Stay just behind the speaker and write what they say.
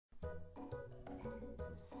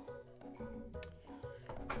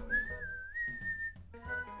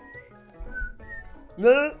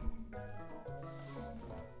3,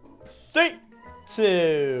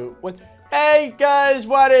 2, 1. Hey guys,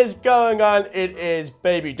 what is going on? It is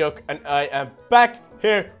Baby Duck, and I am back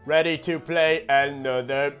here ready to play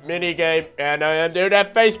another mini game. And I am doing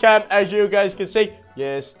that face cam, as you guys can see.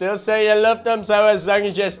 You still say you love them, so as long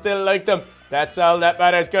as you still like them, that's all that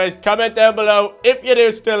matters, guys. Comment down below if you do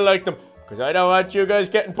still like them, because I don't want you guys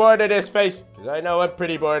getting bored of this face, because I know I'm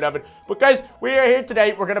pretty bored of it. But guys, we are here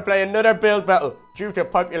today. We're going to play another build battle due to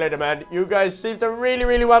popular demand. You guys seem to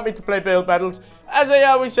really want me to play build battles. As I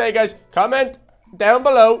always say, guys, comment down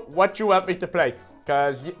below what you want me to play,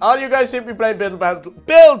 because all you guys seem to be playing build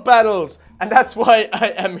battles, and that's why I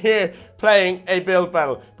am here playing a build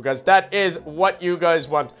battle, because that is what you guys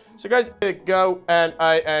want. So guys, go, and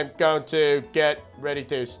I am going to get ready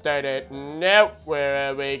to start it now.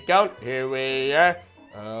 Where are we going? Here we are.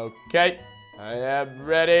 Okay, I am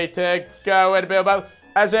ready to go with a build battle.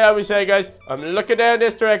 As I always say, guys, I'm looking down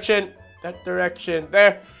this direction, that direction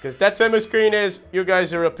there, because that's where my screen is. You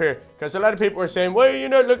guys are up here, because a lot of people are saying, why are you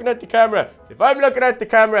not looking at the camera? If I'm looking at the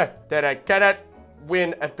camera, then I cannot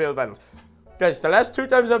win at build battles. Guys, the last 2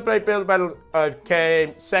 times I've played build battles, I've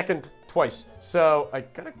came second twice, so I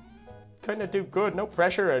gotta kind of do good. No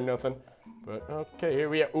pressure or nothing, but okay, here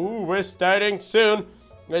we are. Ooh, we're starting soon.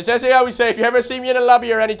 As I always say, if you ever see me in a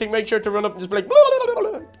lobby or anything, make sure to run up and just be like,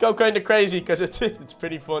 go kind of crazy, because it's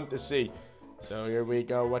pretty fun to see. So here we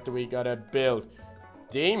go. What do we gotta build?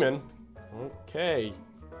 Demon? Okay.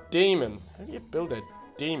 Demon. How do you build a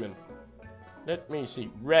demon? Let me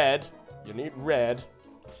see. Red. You need red.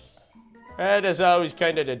 Red is always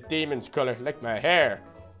kind of the demon's color. Like my hair.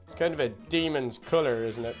 It's kind of a demon's color,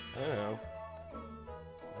 isn't it? I don't know.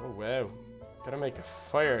 Oh, wow. Gotta make a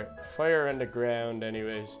fire. Fire on the ground,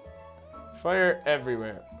 anyways. Fire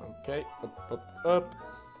everywhere. Okay. Up.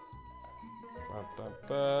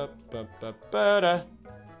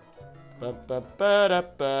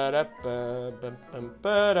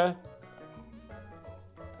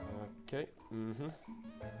 Okay.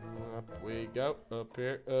 Up we go. Up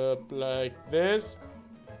here. Up like this.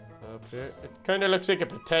 Up here. It kind of looks like a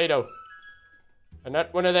potato. And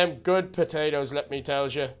not one of them good potatoes, let me tell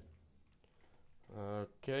you.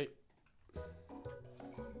 Okay.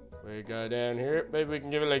 We go down here. Maybe we can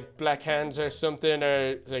give it like black hands or something,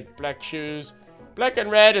 or like black shoes. Black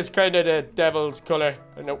and red is kind of the devil's color.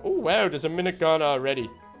 I know. Oh wow, there's a minute gone already.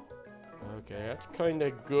 Okay, that's kind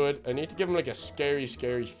of good. I need to give him like a scary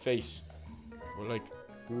face. Or like,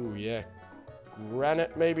 ooh yeah,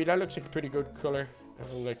 granite maybe. That looks like a pretty good color. Have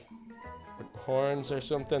him like with horns or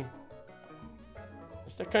something.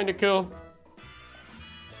 Is that kind of cool?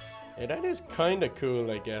 Yeah, that is kind of cool,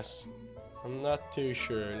 I guess. I'm not too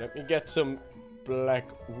sure. Let me get some black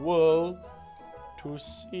wool to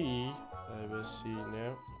see. I will see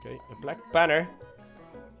now. Okay, a black banner.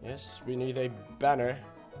 Yes, we need a banner.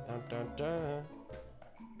 Dun, dun, dun.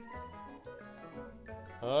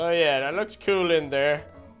 Oh yeah, that looks cool in there.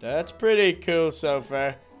 That's pretty cool so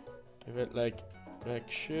far. Give it like black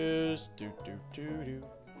shoes.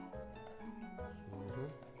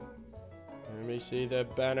 Let me see the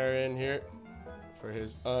banner in here for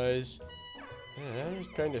his eyes. Yeah, that is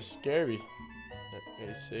kind of scary. Let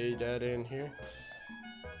me see that in here.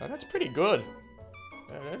 Oh, that's pretty good.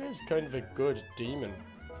 Oh, that is kind of a good demon.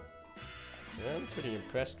 Yeah, I'm pretty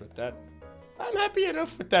impressed with that. I'm happy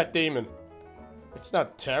enough with that demon. It's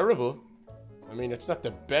not terrible. I mean, it's not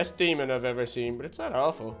the best demon I've ever seen, but it's not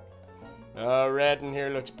awful. Oh, red in here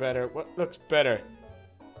looks better. What looks better?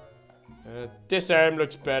 This arm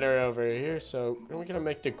looks better over here, so we're gonna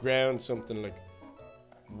make the ground something like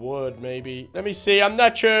wood, maybe. Let me see. I'm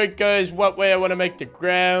not sure, guys, what way I want to make the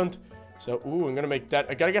ground. So, ooh, I'm gonna make that.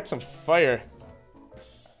 I gotta get some fire.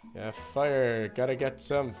 Yeah, fire. Gotta get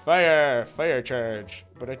some fire. Fire charge.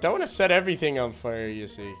 But I don't want to set everything on fire, you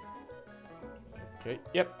see. Okay,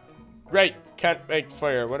 yep. Great. Can't make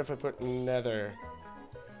fire. What if I put nether?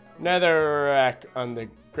 Nether rack on the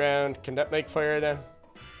ground. Can that make fire then?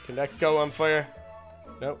 Can that go on fire?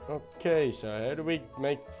 No. Okay, so how do we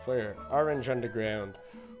make fire? Orange on the ground.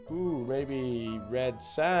 Ooh, maybe red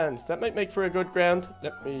sands. That might make for a good ground.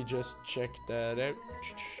 Let me just check that out.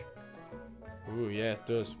 Ooh, yeah, it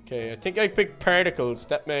does. Okay, I think I picked particles.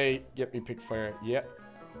 That may get me pick fire. Yep.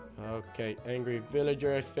 Okay, angry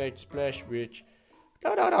villager effect splash witch.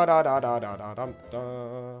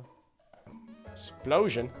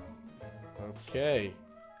 Explosion. Okay.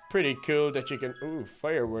 Pretty cool that you can. Ooh,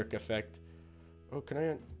 firework effect. Oh, can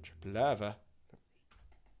I trip lava?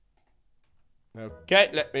 Okay,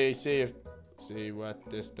 let me see what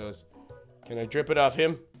this does. Can I drip it off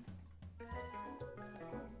him?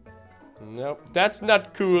 Nope, that's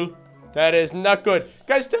not cool. That is not good.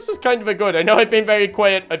 Guys, this is kind of a good. I know I've been very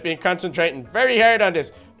quiet. I've been concentrating very hard on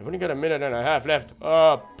this. I've only got a minute and a half left.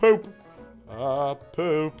 Oh, poop. Oh,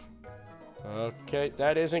 poop. Okay,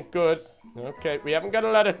 that isn't good. Okay, we haven't got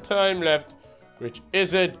a lot of time left, which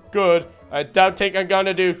isn't good. I don't think I'm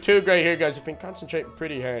gonna do too great here, guys. I've been concentrating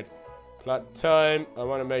pretty hard. Plot time. I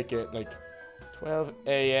want to make it like 12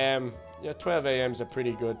 a.m. Yeah, 12 a.m. is a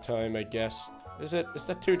pretty good time, I guess. Is it? Is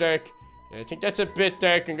that too dark? Yeah, I think that's a bit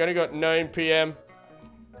dark. I'm gonna go at 9 p.m.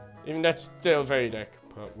 Even that's still very dark.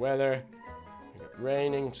 But weather.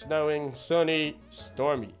 Raining, snowing, sunny,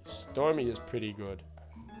 stormy. Stormy is pretty good.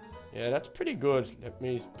 Yeah, that's pretty good. Let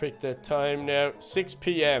me pick the time now. 6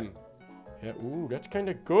 p.m. Yeah, ooh, that's kind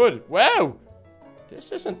of good. Wow!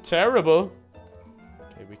 This isn't terrible.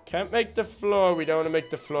 Okay, we can't make the floor. We don't want to make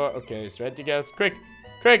the floor. Okay, it's ready to go. It's quick.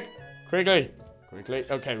 Quick! Quickly! Quickly.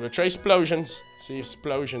 Okay, we'll try explosions. See if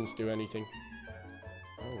explosions do anything.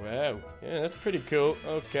 Oh, wow. Yeah, that's pretty cool.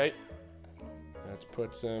 Okay. Let's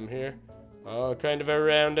put some here. Oh, kind of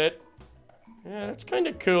around it. Yeah, that's kind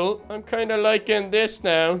of cool. I'm kind of liking this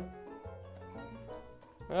now.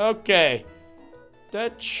 Okay.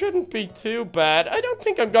 That shouldn't be too bad. I don't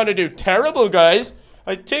think I'm going to do terrible, guys.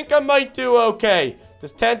 I think I might do okay.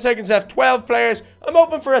 There's 10 seconds left, 12 players. I'm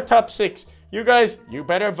open for a top 6. You guys, you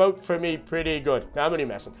better vote for me pretty good. No, I'm only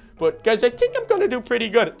messing. But, guys, I think I'm going to do pretty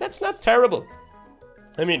good. That's not terrible.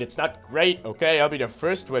 I mean, it's not great, okay? I'll be the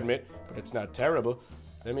first to admit, but it's not terrible.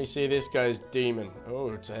 Let me see this guy's demon.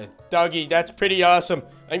 Oh, it's a doggy. That's pretty awesome.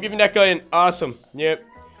 I'm giving that guy an awesome. Yep.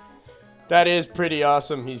 That is pretty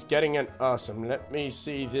awesome. He's getting an awesome. Let me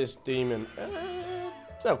see this demon.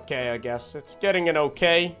 It's okay, I guess. It's getting an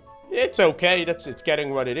okay. It's okay. It's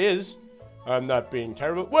getting what it is. I'm not being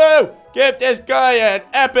terrible. Whoa! Give this guy an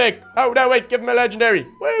epic! Oh, no, wait. Give him a legendary.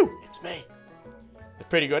 Woo! It's me. It's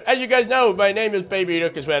pretty good. As you guys know, my name is Baby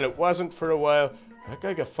Duck as well. It wasn't for a while. I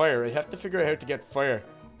gotta get fire. I have to figure out how to get fire.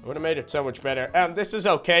 I would have made it so much better. This is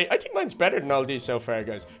okay. I think mine's better than all these so far,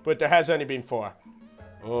 guys. But there has only been 4.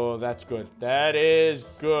 Oh, that's good. That is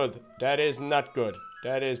good. That is not good.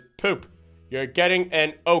 That is poop. You're getting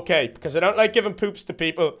an okay. Because I don't like giving poops to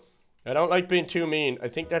people. I don't like being too mean. I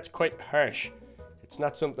think that's quite harsh. It's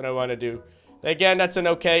not something I want to do. Again, that's an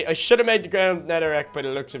okay. I should have made the ground netherrack by the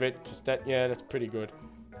looks of it. Because that, yeah, that's pretty good.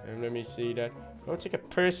 Let me see that. Oh, it's like a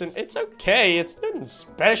person. It's okay. It's nothing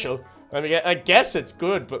special. I mean, I guess it's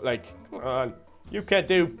good, but like, come on. You can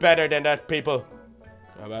do better than that, people.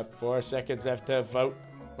 About 4 seconds left to vote.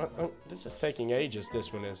 Oh, this is taking ages,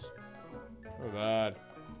 this one is. Come on.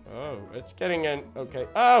 Oh, it's getting an okay.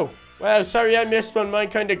 Oh, wow, sorry I missed one. Mine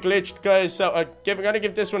kind of glitched, guys. So I'm gonna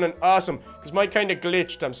give this one an awesome, because mine kind of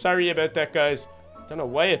glitched. I'm sorry about that, guys. Don't know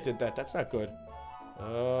why it did that. That's not good.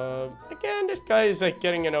 Again, this guy is like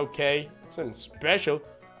getting an okay. It's nothing special.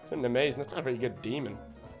 It's nothing amazing. It's not a very good demon.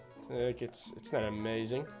 Like it's not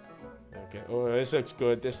amazing. Okay. Oh, this looks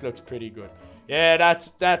good. This looks pretty good. Yeah,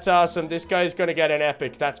 that's awesome. This guy's gonna get an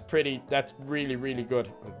epic. That's really, really good.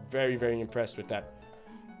 I'm very, very impressed with that.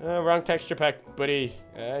 Wrong texture pack, buddy.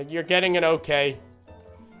 You're getting an okay.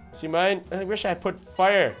 See mine? I wish I had put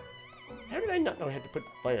fire. How did I not know I had to put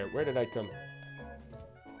fire? Where did I come?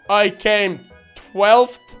 I came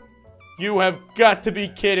 12th? You have got to be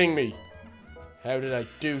kidding me. How did I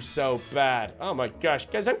do so bad? Oh my gosh.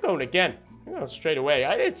 Guys, I'm going again. I'm going straight away.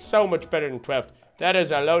 I did so much better than 12th. That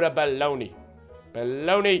is a load of baloney.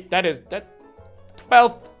 Baloney. That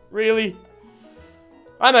 12th? Really?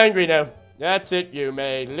 I'm angry now. That's it. You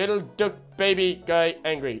made little duck baby guy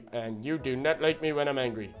angry. And you do not like me when I'm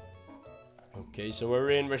angry. Okay, so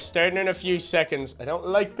we're starting in a few seconds. I don't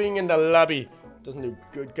like being in the lobby. It doesn't do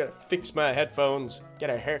good. Gotta fix my headphones. Get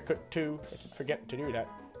a haircut too. I keep forgetting to do that.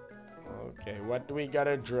 Okay, what do we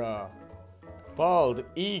gotta draw? Bald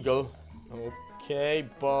eagle. Okay,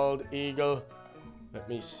 bald eagle. Let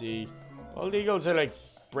me see. Bald eagles are like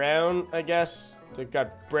brown, I guess. They've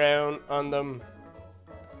got brown on them.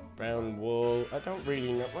 Brown wool. I don't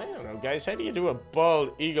really know. I don't know, guys. How do you do a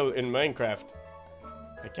bald eagle in Minecraft?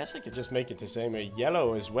 I guess I could just make it the same way.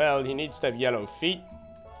 Yellow as well. He needs to have yellow feet.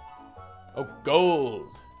 Oh,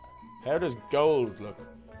 gold. How does gold look?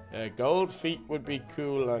 Gold feet would be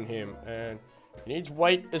cool on him. And he needs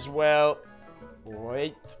white as well.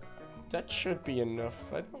 White. That should be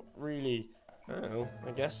enough. I don't know.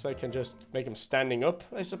 I guess I can just make him standing up,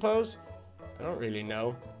 I suppose. I don't really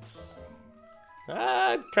know.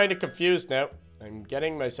 I'm kind of confused now. I'm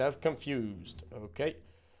getting myself confused. Okay.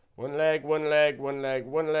 One leg, one leg, one leg,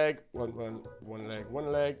 one leg. One leg, one leg.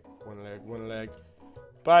 One leg, one leg.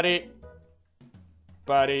 Body.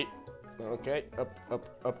 Body. Okay, up, up,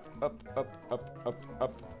 up, up, up, up, up,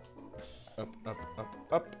 up. Up, up, up,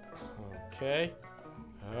 up. Okay.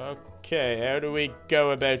 Okay, how do we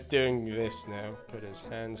go about doing this now? Put his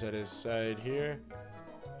hands at his side here.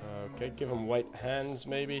 Okay, give him white hands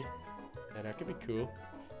maybe. Yeah, that could be cool.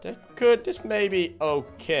 This may be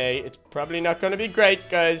okay. It's probably not going to be great,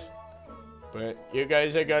 guys. But you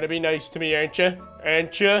guys are going to be nice to me, aren't you?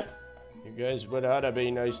 Aren't you? You guys would ought to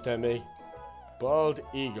be nice to me. Bald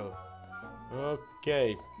eagle.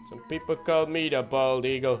 Okay, some people call me the bald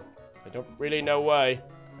eagle. I don't really know why.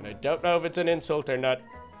 And I don't know if it's an insult or not.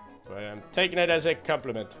 But I'm taking it as a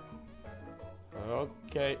compliment.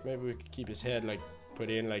 Okay, maybe we could keep his head like put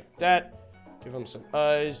in like that. Give him some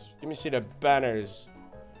eyes. Let me see the banners.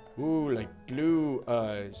 Ooh, like blue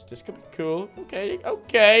eyes. This could be cool. Okay,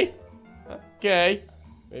 okay. Okay.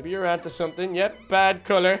 Maybe you're onto something. Yep, bad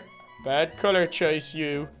color. Bad color choice,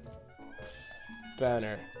 you.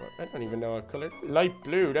 Banner. I don't even know what color. Light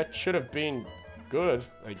blue. That should have been good,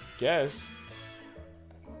 I guess.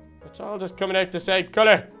 It's all just coming out the same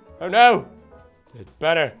color. Oh no! The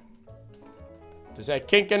banner. There's a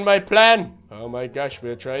kink in my plan. Oh my gosh,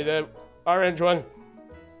 we'll try the orange one.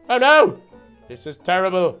 Oh no! This is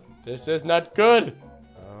terrible. This is not good.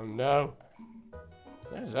 Oh no.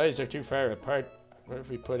 His eyes are too far apart. What if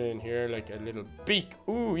we put in here like a little beak?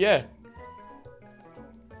 Ooh, yeah.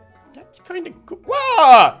 That's kind of cool.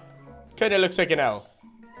 Whoa! Kind of looks like an owl.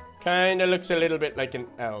 Kind of looks a little bit like an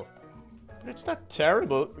owl. But it's not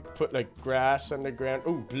terrible. We could put like grass on the ground.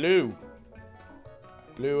 Ooh, blue.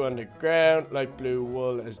 Blue on the ground. Light blue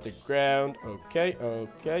wool as the ground. Okay,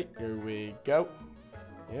 okay. Here we go.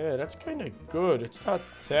 Yeah, that's kind of good. It's not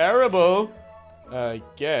terrible. I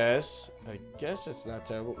guess it's not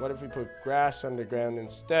terrible. What if we put grass on the ground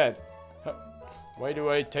instead? Huh. Why do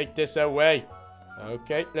I take this away?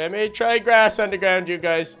 Okay, let me try grass on the ground, you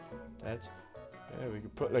guys. That's... Yeah, we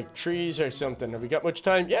could put like trees or something. Have we got much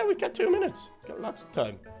time? Yeah, we got 2 minutes. Got lots of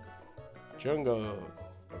time. Jungle.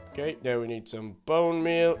 Okay, now we need some bone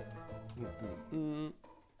meal.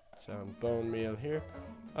 Some bone meal here.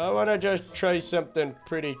 I want to just try something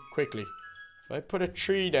pretty quickly. If I put a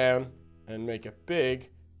tree down and make it big,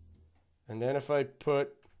 and then if I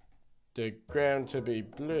put the ground to be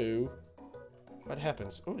blue, what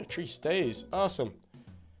happens? Oh, the tree stays. Awesome.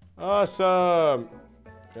 Awesome.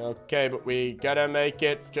 Okay, but we gotta make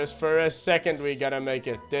it, just for a second, we gotta make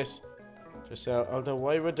it this. Just so, although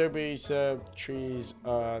why would there be some trees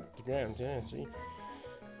on the ground? Yeah, see?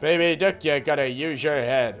 Baby duck, you gotta use your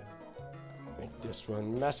head. Make this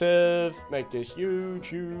one massive. Make this huge,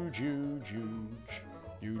 huge, huge, huge.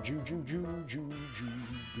 Huge, huge, huge, huge, huge.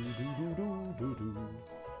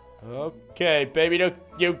 Okay, baby duck,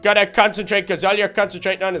 you gotta concentrate, because all you're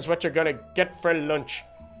concentrating on is what you're gonna get for lunch.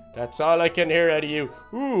 That's all I can hear out of you.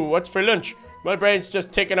 Ooh, what's for lunch? My brain's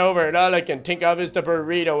just ticking over, and all I can think of is the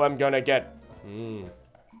burrito I'm gonna get.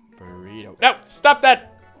 Burrito. No, stop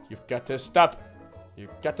that! You've got to stop.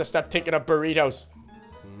 You've got to stop thinking of burritos.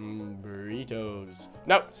 Burritos.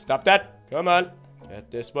 No, stop that. Come on.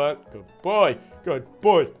 Get this one. Good boy. Good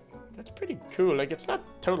boy. That's pretty cool. Like, it's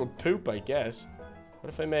not total poop, I guess. What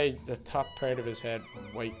if I made the top part of his head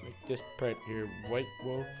white? Like this part here, white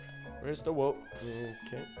wool. Where's the wool?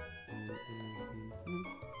 Okay.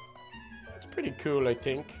 That's pretty cool, I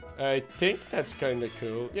think. I think that's kind of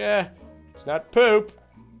cool. Yeah, it's not poop.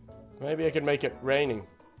 Maybe I could make it raining.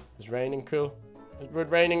 Is raining cool? Would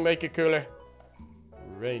raining make it cooler?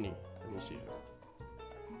 Rainy. Let me see.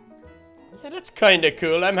 Yeah, that's kind of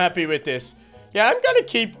cool. I'm happy with this. Yeah, I'm going to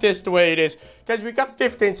keep this the way it is. Guys, we've got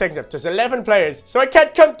 15 seconds left. There's 11 players, so I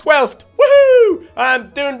can't come 12th. Woohoo!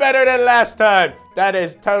 I'm doing better than last time. That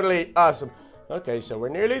is totally awesome. Okay, so we're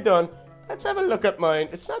nearly done. Let's have a look at mine.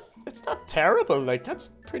 It's not terrible. Like,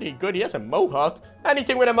 that's pretty good. He has a mohawk.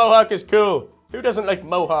 Anything with a mohawk is cool. Who doesn't like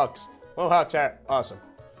mohawks? Mohawks are awesome.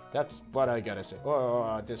 That's what I gotta say.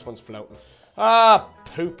 Oh, this one's floating. Ah,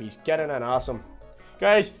 poop. He's getting an awesome.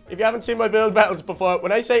 Guys, if you haven't seen my build battles before,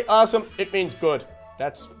 when I say awesome, it means good.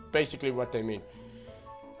 That's basically what they mean.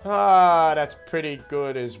 Ah, that's pretty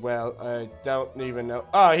good as well. I don't even know.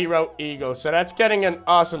 Oh, he wrote eagle, so that's getting an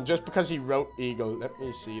awesome just because he wrote eagle. Let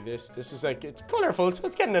me see this. This is like, it's colorful, so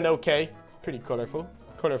it's getting an okay. It's pretty colorful.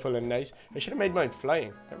 Colorful and nice. I should have made mine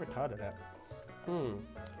flying. Never thought of that.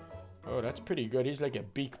 Oh, that's pretty good. He's like a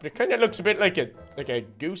beak, but it kind of looks a bit like a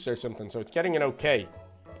goose or something, so it's getting an okay.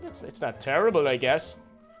 It's not terrible, I guess.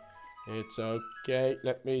 It's okay.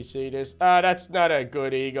 Let me see this. Ah, that's not a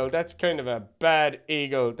good eagle. That's kind of a bad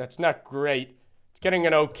eagle. That's not great. It's getting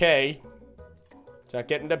an okay. It's not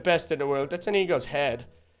getting the best in the world. That's an eagle's head.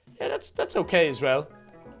 Yeah, that's okay as well.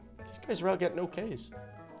 These guys are all getting okays.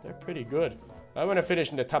 They're pretty good. I want to finish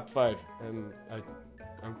in the top 5.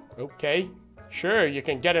 Okay. Sure, you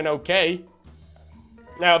can get an okay.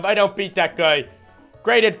 Now, if I don't beat that guy,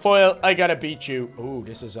 graded foil, I gotta beat you. Ooh,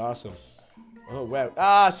 this is awesome. Oh, wow.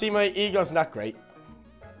 Ah, see, my eagle's not great.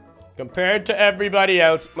 Compared to everybody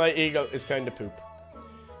else, my eagle is kind of poop.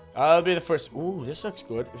 I'll be the first. Ooh, this looks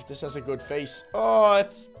good. If this has a good face. Oh,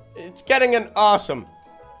 it's getting an awesome.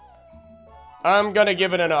 I'm gonna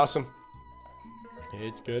give it an awesome.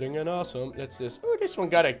 It's getting an awesome. That's this. Oh, this one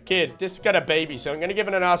got a kid. This got a baby, so I'm gonna give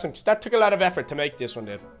it an awesome. Because that took a lot of effort to make this one,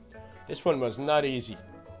 did. This one was not easy.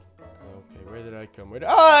 Okay, where did I come?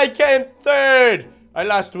 Oh, I came third! I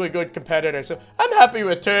lost to a good competitor, so I'm happy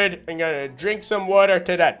with third. I'm gonna drink some water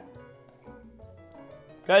to that.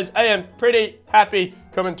 Guys, I am pretty happy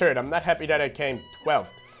coming third. I'm not happy that I came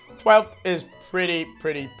 12th. 12th is pretty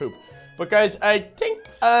poop. But guys, I think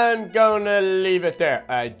I'm gonna leave it there.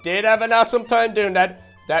 I did have an awesome time doing that.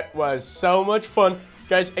 That was so much fun.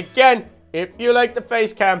 Guys, again, if you like the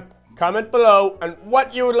face cam, comment below and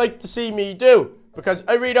what you would like to see me do. Because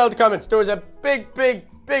I read all the comments. There was a big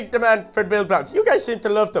demand for build plans. You guys seem to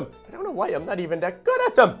love them. I don't know why I'm not even that good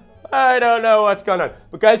at them. I don't know what's going on.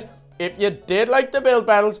 But guys, if you did like the build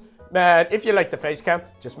battles, man, if you like the face cam,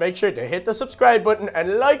 just make sure to hit the subscribe button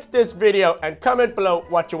and like this video and comment below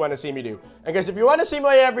what you want to see me do. And guys, if you want to see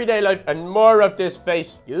my everyday life and more of this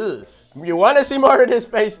face, you want to see more of this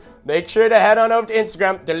face, make sure to head on over to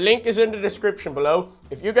Instagram. The link is in the description below.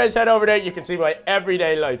 If you guys head over there, you can see my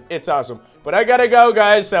everyday life. It's awesome. But I gotta go,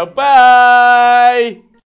 guys, so bye!